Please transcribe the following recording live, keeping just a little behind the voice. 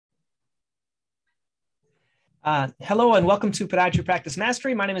Hello and welcome to Podiatry Practice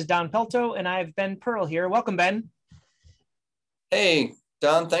Mastery. My name is Don Pelto and I have Ben Pearl here. Welcome, Ben. Hey,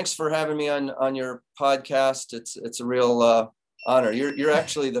 Don, thanks for having me on your podcast. It's a real honor. You're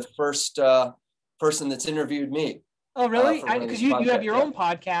actually the first person that's interviewed me. Oh, really? For one of Because these you have podcasts. your Yeah. own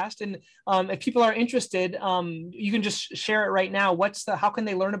podcast, and if people are interested, you can just share it right now. How can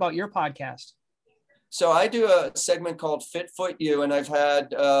they learn about your podcast? So I do a segment called Fit Foot You, and I've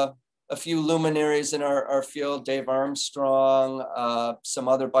had a few luminaries in our field: Dave Armstrong, some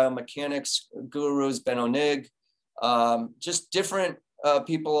other biomechanics gurus, Ben Onig, just different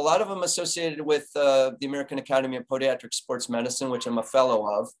people. A lot of them associated with the American Academy of Podiatric Sports Medicine, which I'm a fellow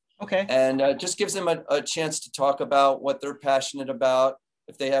of. Okay. And just gives them a chance to talk about what they're passionate about.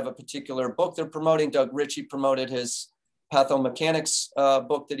 If they have a particular book they're promoting, Doug Ritchie promoted his pathomechanics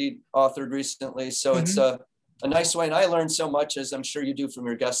book that he authored recently. So it's a nice way. And I learned so much, as I'm sure you do from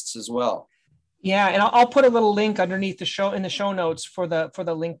your guests as well. Yeah, and I'll put a little link underneath the show in the show notes for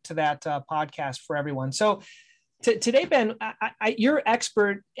the link to that podcast for everyone. So today, Ben, you're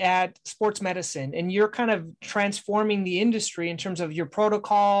expert at sports medicine, and you're kind of transforming the industry in terms of your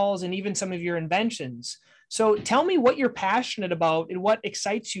protocols and even some of your inventions. So tell me what you're passionate about and what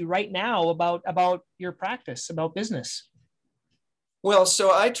excites you right now about your practice, about business. Well,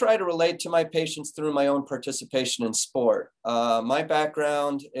 so I try to relate to my patients through my own participation in sport. My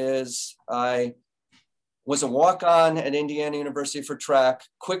background is I was a walk-on at Indiana University for track,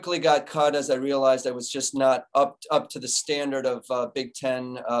 quickly got cut as I realized I was just not up to the standard of Big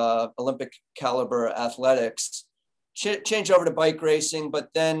Ten Olympic caliber athletics. Changed over to bike racing, but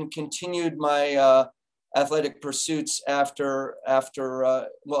then continued my athletic pursuits after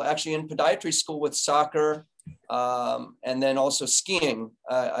well, actually in podiatry school with soccer, and then also skiing.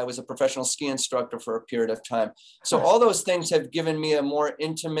 I was a professional ski instructor for a period of time. So all those things have given me a more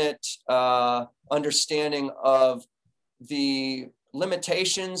intimate understanding of the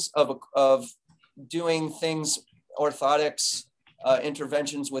limitations of doing things, orthotics,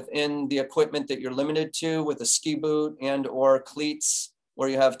 interventions within the equipment that you're limited to with a ski boot and or cleats, where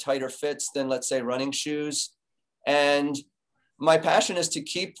you have tighter fits than, let's say, running shoes. And my passion is to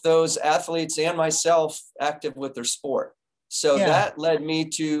keep those athletes and myself active with their sport. So that led me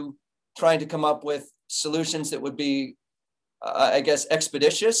to trying to come up with solutions that would be, I guess,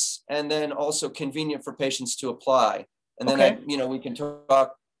 expeditious and then also convenient for patients to apply. And then, we can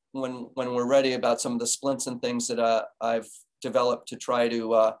talk when we're ready about some of the splints and things that I've developed to try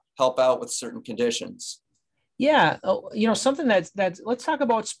to help out with certain conditions. Yeah, something that's let's talk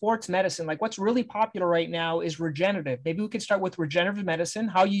about sports medicine. Like what's really popular right now is regenerative. Maybe we could start with regenerative medicine,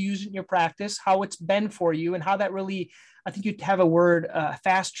 how you use it in your practice, how it's been for you, and how that really, I think you'd have a word,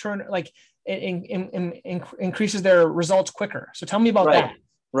 fast turn, like increases their results quicker. So tell me about that.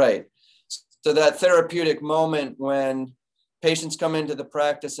 Right. So that therapeutic moment when patients come into the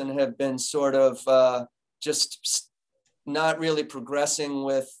practice and have been sort of just not really progressing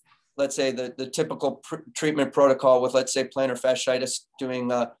with, let's say, the typical treatment protocol with, let's say, plantar fasciitis,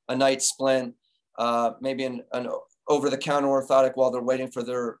 doing a night splint, maybe an over-the-counter orthotic while they're waiting for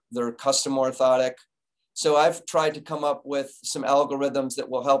their custom orthotic. So I've tried to come up with some algorithms that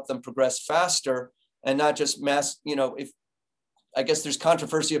will help them progress faster and not just I guess there's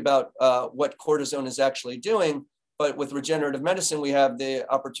controversy about what cortisone is actually doing, but with regenerative medicine, we have the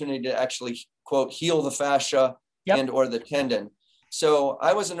opportunity to actually, quote, heal the fascia and or the tendon. So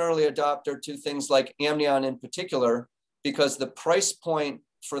I was an early adopter to things like amnion in particular, because the price point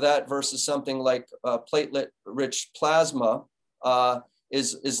for that versus something like platelet-rich plasma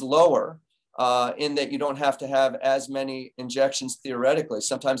is lower in that you don't have to have as many injections theoretically,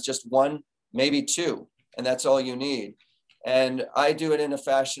 sometimes just one, maybe two, and that's all you need. And I do it in a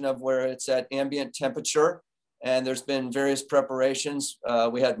fashion of where it's at ambient temperature, and there's been various preparations.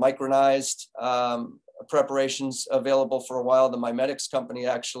 We had micronized preparations available for a while. The MiMedx company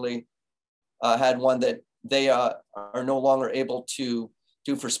actually had one that they are no longer able to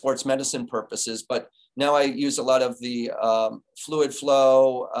do for sports medicine purposes. But now I use a lot of the fluid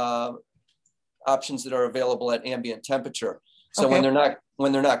flow options that are available at ambient temperature. So when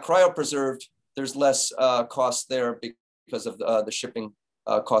they're not cryopreserved, there's less cost there because of the shipping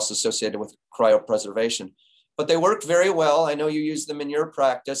costs associated with cryopreservation. But they work very well. I know you use them in your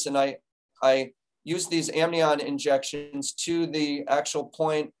practice, and I use these amnion injections to the actual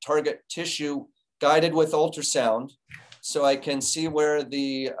point target tissue, guided with ultrasound, so I can see where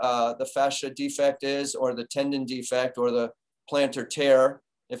the fascia defect is, or the tendon defect, or the plantar tear,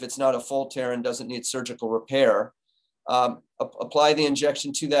 if it's not a full tear and doesn't need surgical repair. Apply the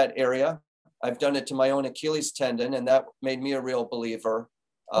injection to that area. I've done it to my own Achilles tendon, and that made me a real believer.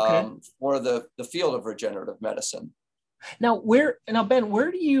 Okay. for the field of regenerative medicine. Now, Ben,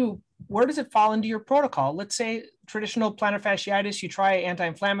 where does it fall into your protocol? Let's say traditional plantar fasciitis, you try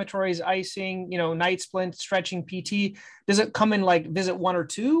anti-inflammatories, icing, night splint, stretching, PT. Does it come in like visit 1 or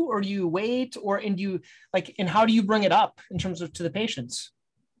 2, or do you wait, and how do you bring it up in terms of to the patients?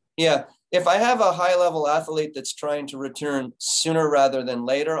 Yeah, if I have a high level athlete that's trying to return sooner rather than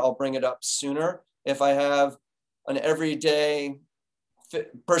later, I'll bring it up sooner. If I have an everyday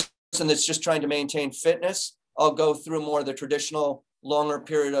person that's just trying to maintain fitness, I'll go through more of the traditional longer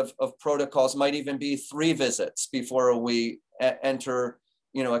period of protocols, might even be 3 visits before we enter,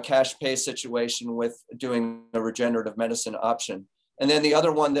 a cash pay situation with doing a regenerative medicine option. And then the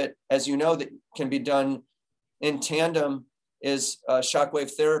other one that, as you know, that can be done in tandem is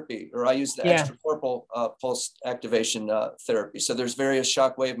shockwave therapy, or I use the extracorporeal pulse activation therapy. So there's various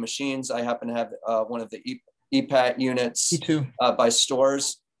shockwave machines. I happen to have one of the EPAT units by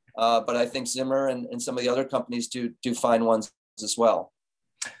Storz, but I think Zimmer and some of the other companies do fine ones as well.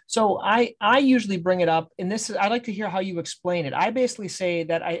 So I usually bring it up, and I like to hear how you explain it. I basically say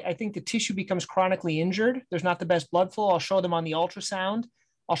that I think the tissue becomes chronically injured. There's not the best blood flow. I'll show them on the ultrasound.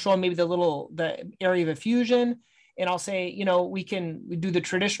 I'll show them maybe the area of effusion. And I'll say, we do the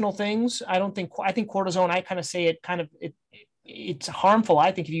traditional things. I think cortisone, I kind of say it's harmful.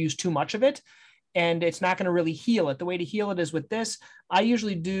 I think if you use too much of it, and it's not going to really heal it. The way to heal it is with this. I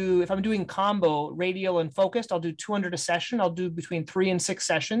usually do, if I'm doing combo radial and focused, I'll do 200 a session. I'll do between 3 and 6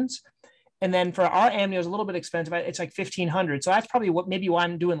 sessions. And then for our amnio, it's a little bit expensive. It's like 1,500. So that's probably why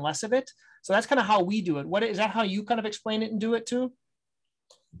I'm doing less of it. So that's kind of how we do it. Is that how you kind of explain it and do it too?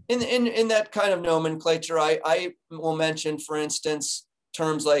 In that kind of nomenclature, I will mention, for instance,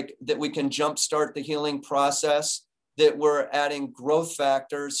 terms like that we can jumpstart the healing process, that we're adding growth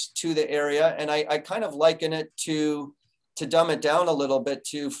factors to the area. And I kind of liken it to dumb it down a little bit,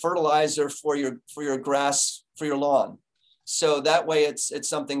 to fertilizer for your grass, for your lawn. So that way it's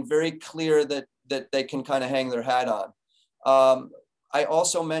something very clear that they can kind of hang their hat on. I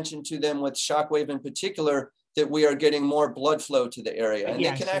also mentioned to them with shockwave in particular, that we are getting more blood flow to the area. And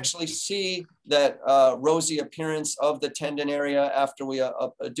they can actually see that rosy appearance of the tendon area after we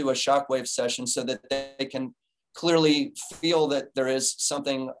do a shockwave session, so that they can clearly feel that there is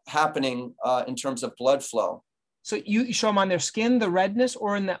something happening in terms of blood flow. So you show them on their skin, the redness,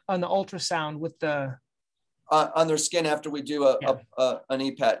 or on the ultrasound with the... on their skin after we do an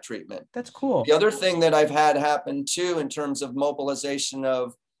EPAT treatment. That's cool. The other thing that I've had happen too, in terms of mobilization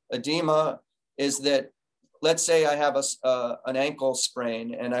of edema, is that, let's say I have an ankle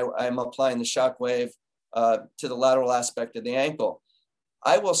sprain and I'm applying the shockwave to the lateral aspect of the ankle.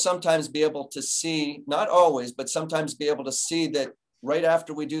 I will sometimes be able to see, not always, but sometimes be able to see that right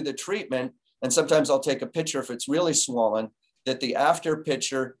after we do the treatment, and sometimes I'll take a picture if it's really swollen, that the after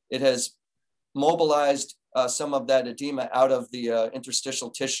picture, it has mobilized some of that edema out of the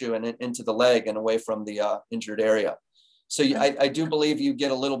interstitial tissue and into the leg and away from the injured area. So I do believe you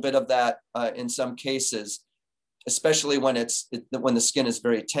get a little bit of that in some cases, especially when the skin is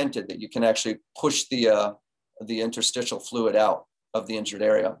very tented, that you can actually push the interstitial fluid out of the injured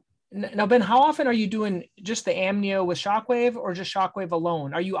area. Now, Ben, how often are you doing just the amnio with shockwave, or just shockwave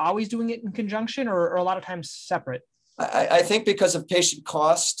alone? Are you always doing it in conjunction, or a lot of times separate? I think because of patient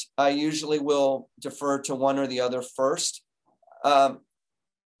cost, I usually will defer to one or the other first. There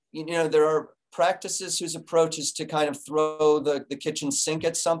are practices whose approach is to kind of throw the kitchen sink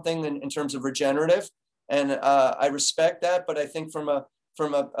at something in terms of regenerative. And I respect that, but I think from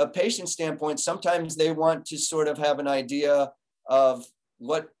a patient standpoint, sometimes they want to sort of have an idea of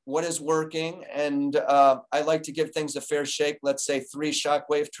what is working. And I like to give things a fair shake, let's say 3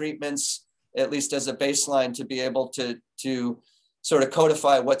 shockwave treatments, at least as a baseline, to be able to sort of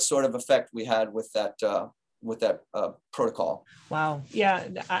codify what sort of effect we had with that protocol. Wow. Yeah.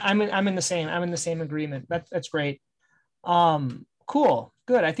 I'm in the same agreement. That's great. Cool.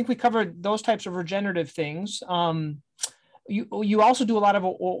 Good. I think we covered those types of regenerative things. You also do a lot of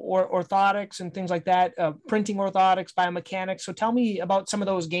orthotics and things like that, printing orthotics, biomechanics. So tell me about some of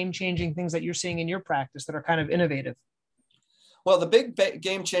those game-changing things that you're seeing in your practice that are kind of innovative. Well, the big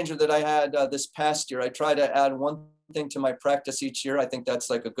game changer that I had this past year, I try to add one thing to my practice each year. I think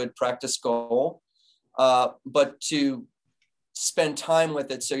that's like a good practice goal, but to spend time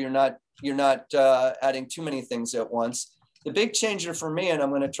with it so you're not adding too many things at once. The big changer for me, and I'm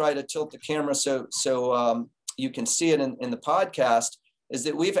going to try to tilt the camera so you can see it in the podcast, is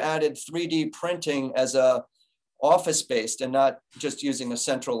that we've added 3D printing as a office-based and not just using a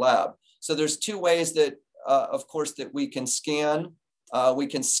central lab. So there's 2 ways that, of course, that we can scan. We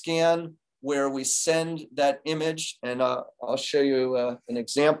can scan where we send that image, and I'll show you an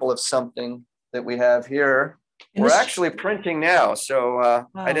example of something that we have here. And we're actually printing now. So wow.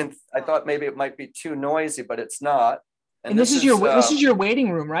 I thought maybe it might be too noisy, but it's not. And this is your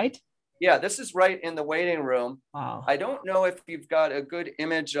waiting room, right? Yeah, this is right in the waiting room. Wow. I don't know if you've got a good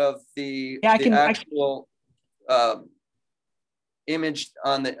image of the actual image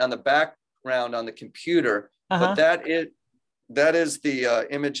on the background on the computer, but that is the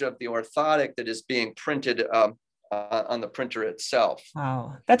image of the orthotic that is being printed on the printer itself.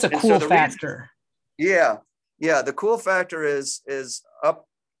 Wow, that's a cool factor. Yeah, the cool factor is up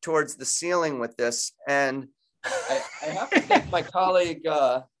towards the ceiling with this, and I have to thank my colleague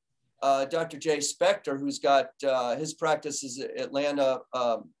Dr. Jay Spector, who's got his practice is at Atlanta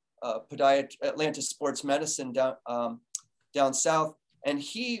Atlanta Sports Medicine down south, and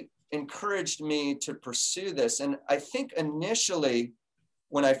he encouraged me to pursue this. And I think initially,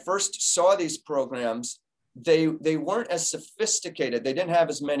 when I first saw these programs, they weren't as sophisticated. They didn't have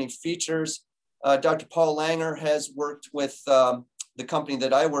as many features. Dr. Paul Langer has worked with the company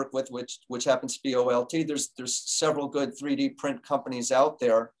that I work with, which happens to be OLT. There's several good 3D print companies out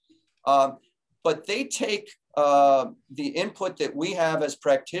there, but they take the input that we have as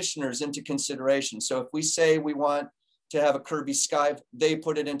practitioners into consideration. So if we say we want to have a Kirby Sky, they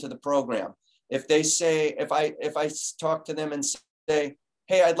put it into the program. If they say, if I talk to them and say,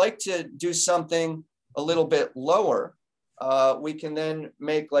 hey, I'd like to do something a little bit lower, we can then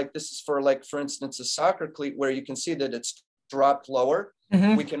make, like, this is for instance, a soccer cleat where you can see that it's dropped lower.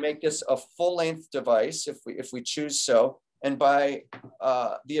 Mm-hmm. We can make this a full length device if we choose so. And by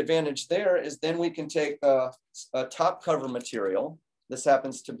the advantage there is then we can take a top cover material. This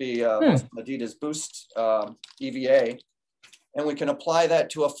happens to be Adidas Boost EVA, and we can apply that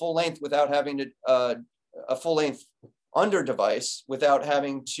to a full length without having to a full length under device without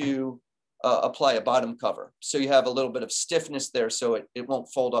having to apply a bottom cover. So you have a little bit of stiffness there, so it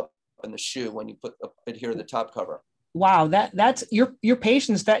won't fold up in the shoe when you adhere the top cover. Wow, that's your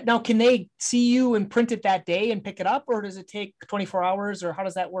patients. That now, can they see you and print it that day and pick it up, or does it take 24 hours, or how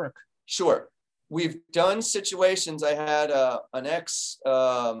does that work? Sure. We've done situations. I had an ex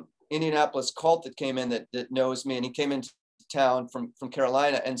Indianapolis Colt that came in that knows me, and he came into town from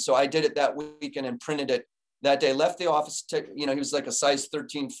Carolina, and so I did it that weekend and printed it that day. Left the office. He was like a size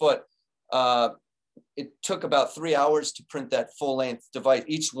 13 foot. It took about 3 hours to print that full length device,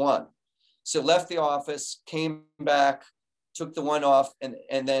 each one. So left the office, came back, took the one off, and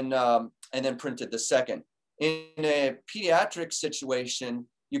then printed the second. In a pediatric situation,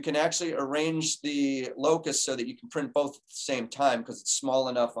 you can actually arrange the locus so that you can print both at the same time because it's small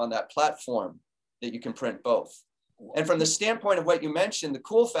enough on that platform that you can print both. And from the standpoint of what you mentioned, the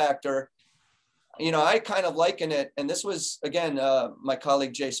cool factor, I kind of liken it, and this was, again, my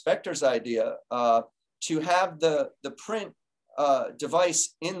colleague Jay Spector's idea, to have the print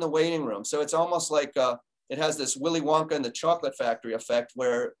device in the waiting room. So it's almost like it has this Willy Wonka and the Chocolate Factory effect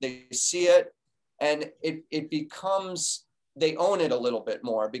where they see it and it becomes, they own it a little bit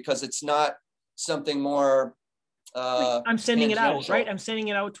more because it's not something more I'm sending it out, right? I'm sending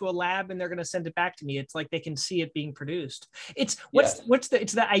it out to a lab and they're going to send it back to me. It's like they can see it being produced. It's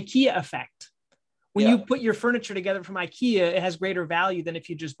the IKEA effect. When you put your furniture together from IKEA, it has greater value than if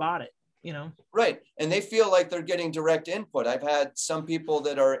you just bought it. Right. And they feel like they're getting direct input. I've had some people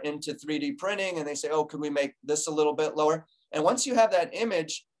that are into 3D printing and they say, oh, can we make this a little bit lower? And once you have that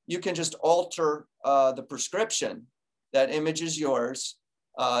image, you can just alter the prescription. That image is yours.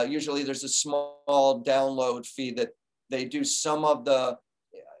 Usually there's a small download fee that they do some of the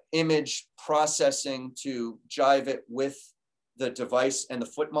image processing to jive it with the device and the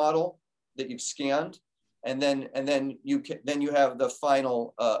foot model that you've scanned. And then you have the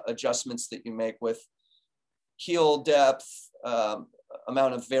final adjustments that you make with heel depth,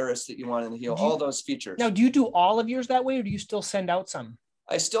 amount of varus that you want in the heel, all those features. Now, do you do all of yours that way, or do you still send out some?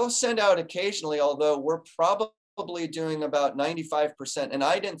 I still send out occasionally, although we're probably doing about 95%. And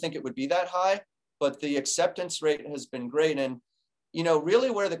I didn't think it would be that high, but the acceptance rate has been great. And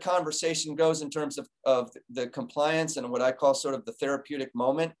really where the conversation goes in terms of the compliance and what I call sort of the therapeutic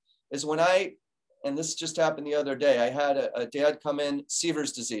moment is when and this just happened the other day. I had a dad come in,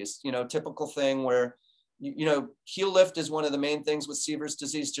 Sever's disease, typical thing where, heel lift is one of the main things with Sever's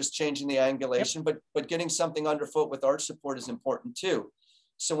disease, just changing the angulation, but getting something underfoot with arch support is important too.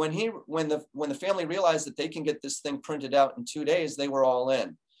 So when the family realized that they can get this thing printed out in 2 days, they were all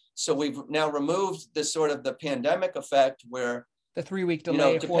in. So we've now removed this sort of the pandemic effect where the 3-week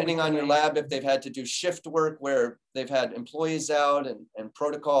delay, depending on your lab, if they've had to do shift work where they've had employees out and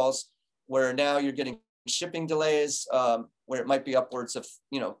protocols, where now you're getting shipping delays, where it might be upwards of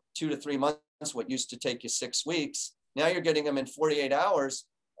 2 to 3 months, what used to take you 6 weeks. Now you're getting them in 48 hours.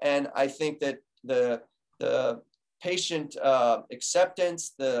 And I think that the patient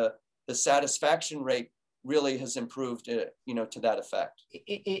acceptance, the satisfaction rate really has improved, to that effect.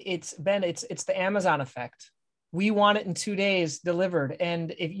 It's Ben, it's the Amazon effect. We want it in 2 days delivered.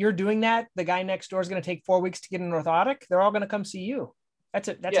 And if you're doing that, the guy next door is going to take 4 weeks to get an orthotic. They're all going to come see you. That's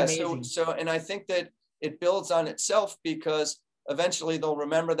amazing. So, and I think that it builds on itself, because eventually they'll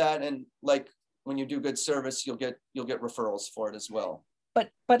remember that. And like when you do good service, you'll get referrals for it as well.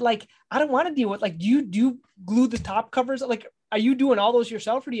 But like, I don't want to deal with, like, do you glue the top covers? Like, are you doing all those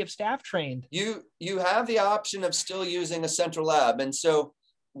yourself, or do you have staff trained? You have the option of still using a central lab. And so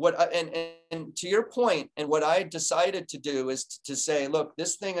and to your point, and what I decided to do is to say, look,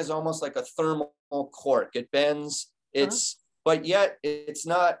 this thing is almost like a thermal cork. It bends, but yet it's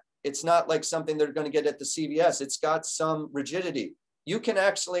not like something they're going to get at the CVS. It's got some rigidity. You can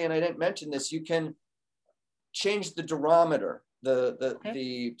actually, and I didn't mention this, you can change the durometer,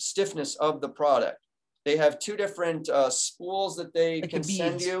 the stiffness of the product. They have 2 different spools that they can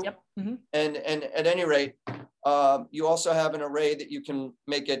send you. Yep. Mm-hmm. And at any rate, you also have an array that you can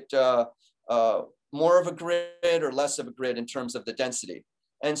make it more of a grid or less of a grid in terms of the density.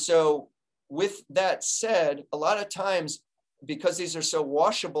 And so with that said, a lot of times, because these are so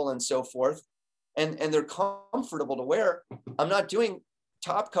washable and so forth, and they're comfortable to wear, I'm not doing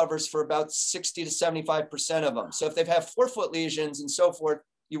top covers for about 60 to 75% of them. So if they've had forefoot lesions and so forth,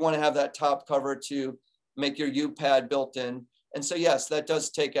 you want to have that top cover to make your U pad built in. And so, yes, that does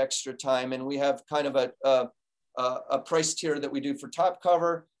take extra time. And we have kind of a price tier that we do for top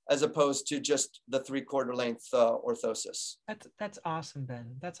cover, as opposed to just the 3/4 length orthosis. That's awesome,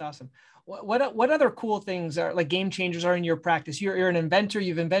 Ben. That's awesome. What other cool things are, like, game changers are in your practice? You're an inventor.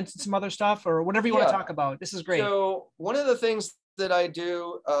 You've invented some other stuff, or whatever you want to talk about. This is great. So one of the things that I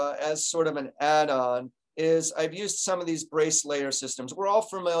do as sort of an add-on is I've used some of these brace layer systems. We're all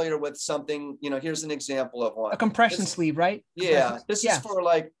familiar with something, here's an example of one. A compression sleeve, right? Yeah, this is for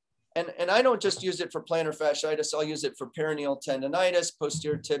like, and I don't just use it for plantar fasciitis. I'll use it for peroneal tendonitis,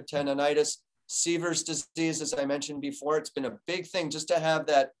 posterior tib tendonitis, Sever's disease, as I mentioned before. It's been a big thing just to have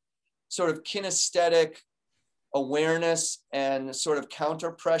that sort of kinesthetic awareness and sort of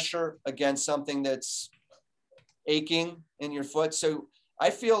counter pressure against something that's aching in your foot. So I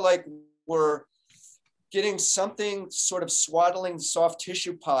feel like we're getting something sort of swaddling the soft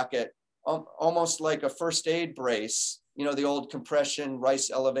tissue pocket, almost like a first aid brace, the old compression,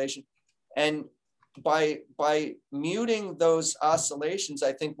 Rice elevation. And by muting those oscillations,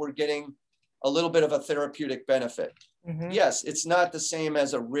 I think we're getting a little bit of a therapeutic benefit. Mm-hmm. Yes, it's not the same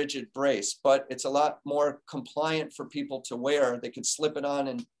as a rigid brace, but it's a lot more compliant for people to wear. They can slip it on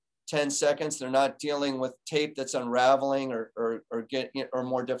in 10 seconds. They're not dealing with tape that's unraveling or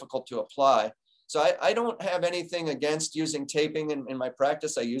more difficult to apply. So I don't have anything against using taping in my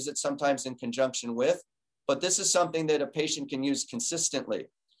practice. I use it sometimes in conjunction with, but this is something that a patient can use consistently.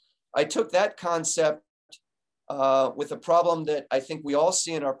 I took that concept with a problem that I think we all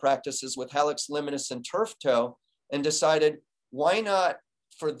see in our practices with hallux limitus and turf toe, and decided, why not,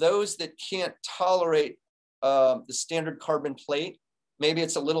 for those that can't tolerate the standard carbon plate, maybe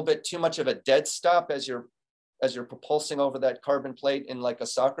it's a little bit too much of a dead stop as you're propulsing over that carbon plate in like a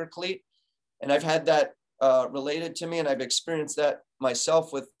soccer cleat. And I've had that related to me, and I've experienced that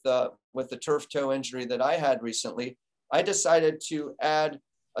myself with the turf toe injury that I had recently. I decided to add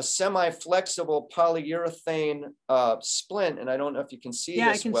a semi-flexible polyurethane splint, and I don't know if you can see this well.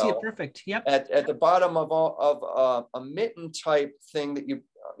 Yeah, I can see it perfect. Yep. At the bottom of a mitten type thing that you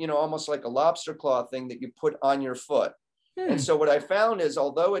almost like a lobster claw thing that you put on your foot. And so what I found is,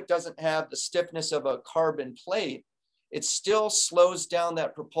 although it doesn't have the stiffness of a carbon plate, it still slows down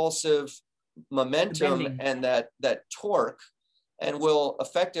that propulsive momentum and that torque, and will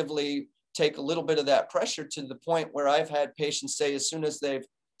effectively take a little bit of that pressure, to the point where I've had patients say as soon as they've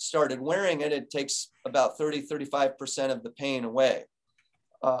started wearing it, it takes about 30-35% of the pain away.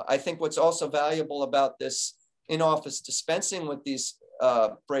 I think what's also valuable about this in-office dispensing with these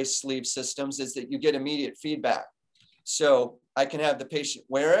brace sleeve systems is that you get immediate feedback. So I can have the patient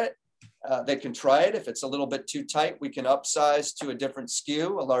wear it. They can try it. If it's a little bit too tight, we can upsize to a different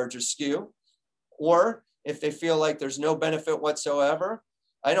SKU, a larger SKU. Or if they feel like there's no benefit whatsoever,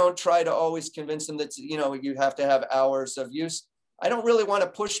 I don't try to always convince them that, you have to have hours of use. I don't really want to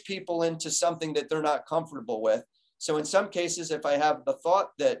push people into something that they're not comfortable with. So in some cases, if I have the thought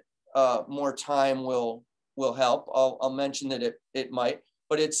that more time will help, I'll mention that it might,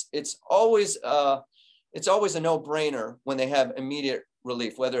 but it's always a no-brainer when they have immediate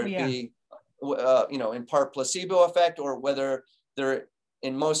relief, whether it be in part placebo effect, or whether they're,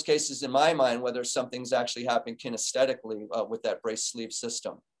 in most cases, in my mind, whether something's actually happening kinesthetically with that brace sleeve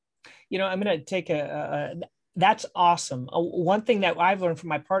system. I'm going to take that's awesome. One thing that I've learned from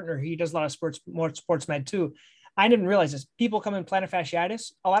my partner, he does a lot of sports med too. I didn't realize this. People come in plantar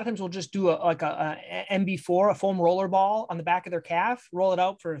fasciitis. A lot of times we'll just do a MB4, a foam roller ball on the back of their calf, roll it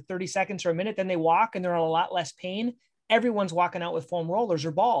out for 30 seconds or a minute. Then they walk and they're in a lot less pain. Everyone's walking out with foam rollers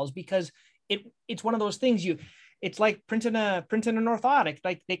or balls because it's one of those things it's like printing an orthotic.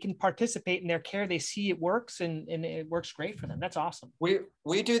 Like they can participate in their care. They see it works and it works great for them. That's awesome.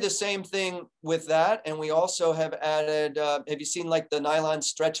 We do the same thing with that. And we also have added, have you seen like the nylon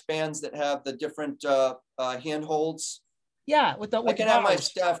stretch bands that have the different handholds? Yeah. I can have my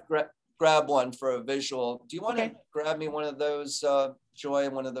staff grab one for a visual. Do you want to grab me one of those, Joy,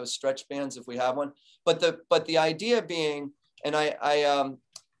 one of those stretch bands if we have one? But the idea being, and I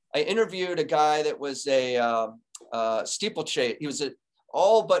interviewed a guy that was a steeplechase. He was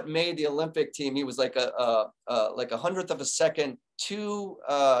all but made the Olympic team. He was like a 100th of a second, 2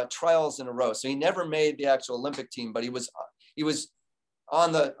 trials in a row. So he never made the actual Olympic team, but he was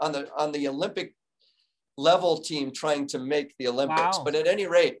on the Olympic level team trying to make the Olympics. Wow. But at any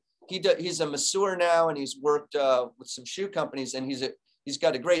rate, he's a masseur now, and he's worked with some shoe companies, and he's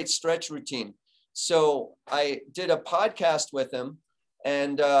got a great stretch routine. So I did a podcast with him,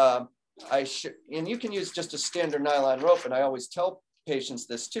 and and you can use just a standard nylon rope. And I always tell patients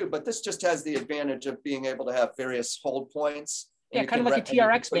this too, but this just has the advantage of being able to have various hold points. Yeah, kind of like a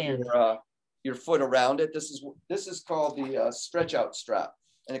TRX band. Your foot around it. This is called the stretch out strap,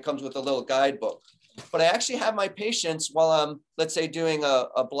 and it comes with a little guidebook. But I actually have my patients, while I'm, let's say, doing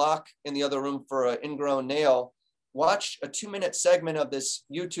a block in the other room for an ingrown nail, watch a 2-minute segment of this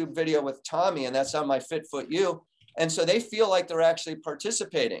YouTube video with Tommy, and that's on my FitFootU. And so they feel like they're actually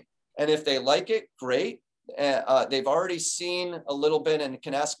participating. And if they like it, great. They've already seen a little bit and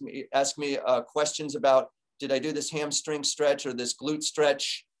can ask me questions about, did I do this hamstring stretch or this glute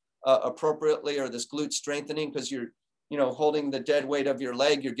stretch appropriately, or this glute strengthening? Because you're, holding the dead weight of your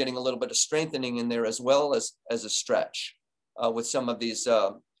leg, you're getting a little bit of strengthening in there as well as a stretch with some of these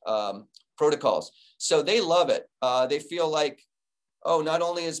protocols. So they love it. They feel like, oh, not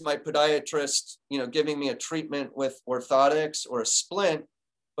only is my podiatrist, giving me a treatment with orthotics or a splint,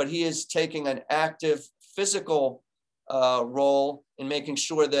 but he is taking an active physical role in making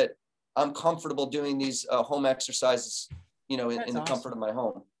sure that I'm comfortable doing these home exercises, in the comfort of my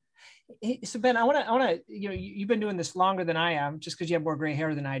home. Hey, so Ben, I want to, you've been doing this longer than I am, just because you have more gray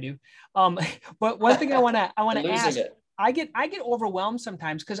hair than I do. But one thing I want to ask, I get overwhelmed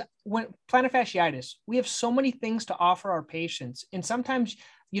sometimes, because when plantar fasciitis, we have so many things to offer our patients, and sometimes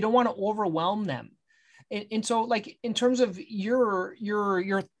you don't want to overwhelm them. And so, like, in terms of your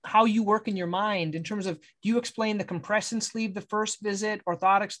how you work in your mind, in terms of, do you explain the compression sleeve the first visit,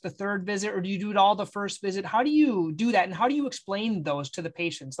 orthotics the third visit, or do you do it all the first visit? How do you do that, and how do you explain those to the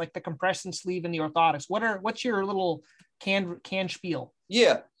patients, like the compression sleeve and the orthotics? What's your little can spiel?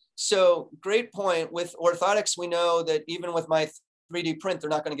 Yeah, so great point. With orthotics, we know that even with my 3D print, they're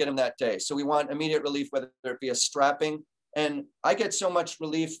not going to get them that day. So we want immediate relief, whether it be a strapping, and I get so much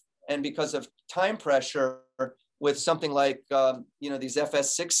relief. And because of time pressure with something like, these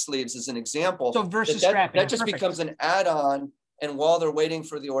FS6 sleeves as an example, so versus strapping, that just becomes an add-on. And while they're waiting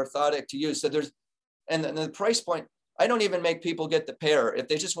for the orthotic to use, so and the price point, I don't even make people get the pair. If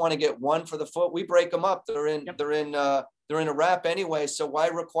they just want to get one for the foot, we break them up. They're in a wrap anyway. So why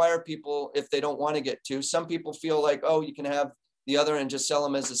require people if they don't want to get two? Some people feel like, oh, you can have the other and just sell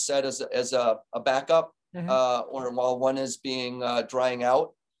them as a set, as a backup, or while one is being drying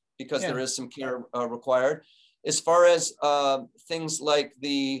out, because there is some care required. As far as things like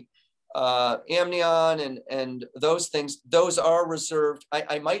the amnion and those things, those are reserved.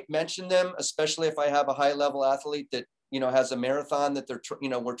 I might mention them, especially if I have a high level athlete that, has a marathon that they're,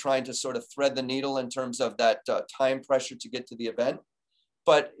 we're trying to sort of thread the needle in terms of that time pressure to get to the event.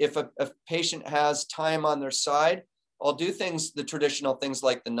 But if a patient has time on their side, I'll do the traditional things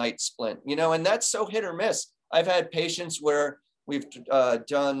like the night splint, and that's so hit or miss. I've had patients where we've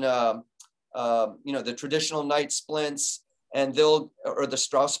done, the traditional night splints, and or the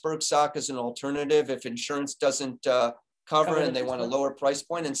Strasberg sock as an alternative if insurance doesn't cover and they want a lower price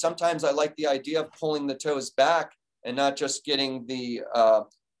point. And sometimes I like the idea of pulling the toes back and not just getting the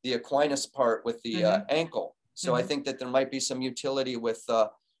Aquinas part with the ankle. So I think that there might be some utility with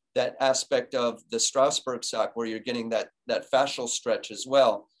that aspect of the Strasberg sock, where you're getting that fascial stretch as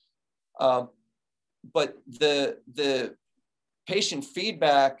well. But the patient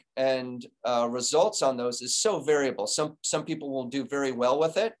feedback and results on those is so variable. Some people will do very well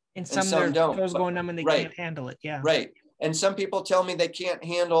with it, and some don't. Toes going numb and they can't handle it. Yeah. Right. And some people tell me they can't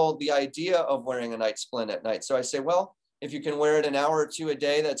handle the idea of wearing a night splint at night. So I say, well, if you can wear it an hour or two a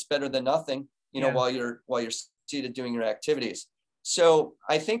day, that's better than nothing, while you're seated doing your activities. So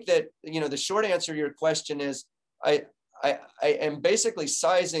I think that, the short answer to your question is I am basically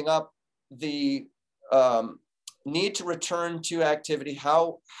sizing up the need to return to activity.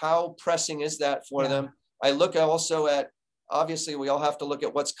 How pressing is that for them? I look also at, obviously we all have to look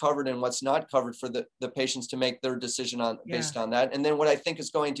at what's covered and what's not covered for the patients to make their decision based on that. And then what I think is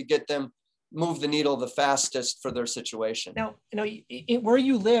going to get them move the needle the fastest for their situation. Now, where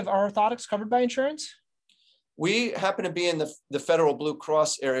you live, are orthotics covered by insurance? We happen to be in the Federal Blue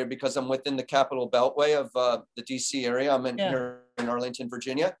Cross area because I'm within the Capital Beltway of the DC area. I'm here in Arlington,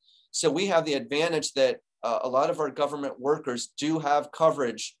 Virginia. So we have the advantage that a lot of our government workers do have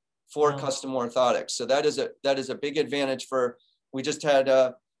coverage for custom orthotics. So that is a big advantage we just had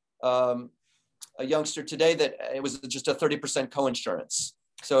a youngster today that it was just a 30% coinsurance.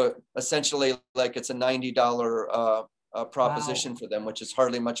 So essentially like it's a $90 proposition for them, which is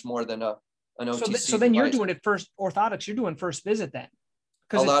hardly much more than an OTC. So then you're doing it first, orthotics, you're doing first visit then.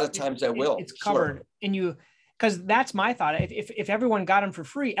 A lot of times I will. It's covered because that's my thought. If everyone got them for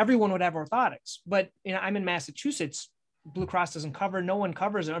free, everyone would have orthotics. But I'm in Massachusetts. Blue Cross doesn't cover. No one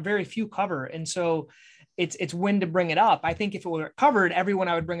covers it. Very few cover, and so it's when to bring it up. I think if it were covered, everyone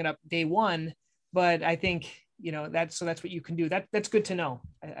I would bring it up day one. But I think that's what you can do. That's good to know.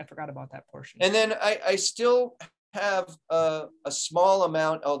 I forgot about that portion. And then I still have a small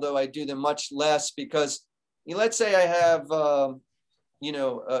amount, although I do them much less because let's say I have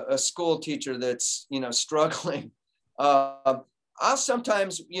a school teacher that's struggling. I'll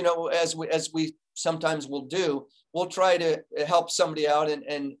sometimes as we sometimes will do, we'll try to help somebody out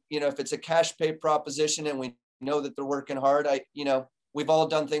and if it's a cash pay proposition and we know that they're working hard, we've all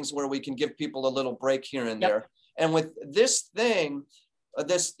done things where we can give people a little break here and there. And with this thing,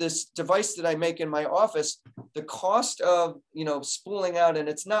 this device that I make in my office, the cost of spooling out, and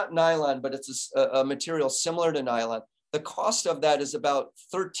it's not nylon, but it's a material similar to nylon. The cost of that is about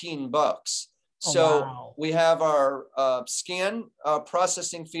 $13. So we have our scan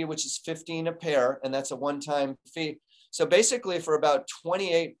processing fee, which is $15 a pair, and that's a one-time fee. So basically for about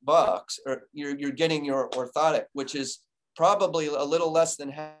 $28, or you're getting your orthotic, which is probably a little less than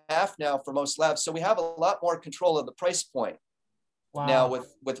half now for most labs. So we have a lot more control of the price point now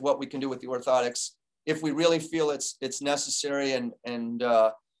with what we can do with the orthotics, if we really feel it's necessary and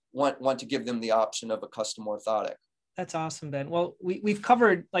want to give them the option of a custom orthotic. That's awesome, Ben. Well, we've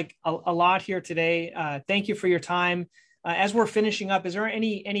covered like a lot here today. Thank you for your time. As we're finishing up, is there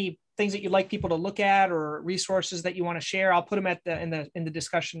any things that you'd like people to look at or resources that you want to share? I'll put them in the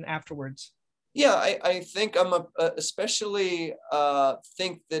discussion afterwards. Yeah, I think especially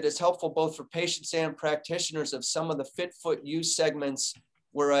think that it's helpful both for patients and practitioners of some of the FitFoot segments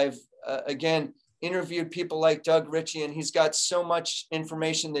where I've again interviewed people like Doug Ritchie, and he's got so much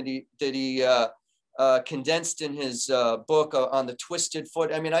information that he condensed in his book on the twisted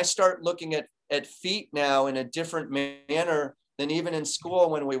foot. I mean, I start looking at feet now in a different manner than even in school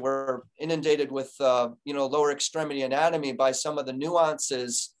when we were inundated with lower extremity anatomy by some of the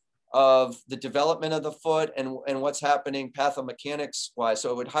nuances of the development of the foot and what's happening pathomechanics wise. So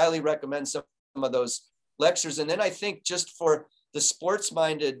I would highly recommend some of those lectures. And then I think just for the sports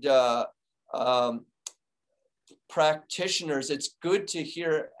minded practitioners, it's good to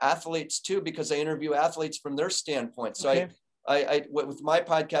hear athletes too, because I interview athletes from their standpoint. So I with my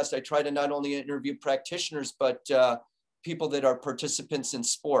podcast, I try to not only interview practitioners, but people that are participants in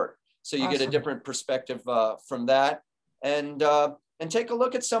sport. So you get a different perspective from that. And take a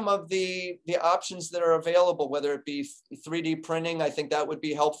look at some of the options that are available, whether it be 3D printing. I think that would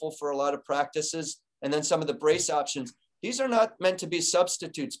be helpful for a lot of practices. And then some of the brace options. These are not meant to be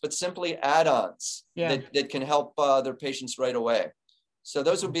substitutes, but simply add-ons that can help their patients right away. So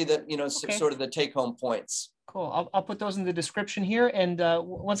those would be the, sort of the take-home points. Cool. I'll put those in the description here. And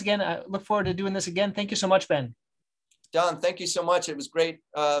once again, I look forward to doing this again. Thank you so much, Ben. Don, thank you so much. It was great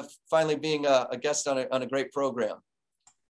finally being a guest on a great program.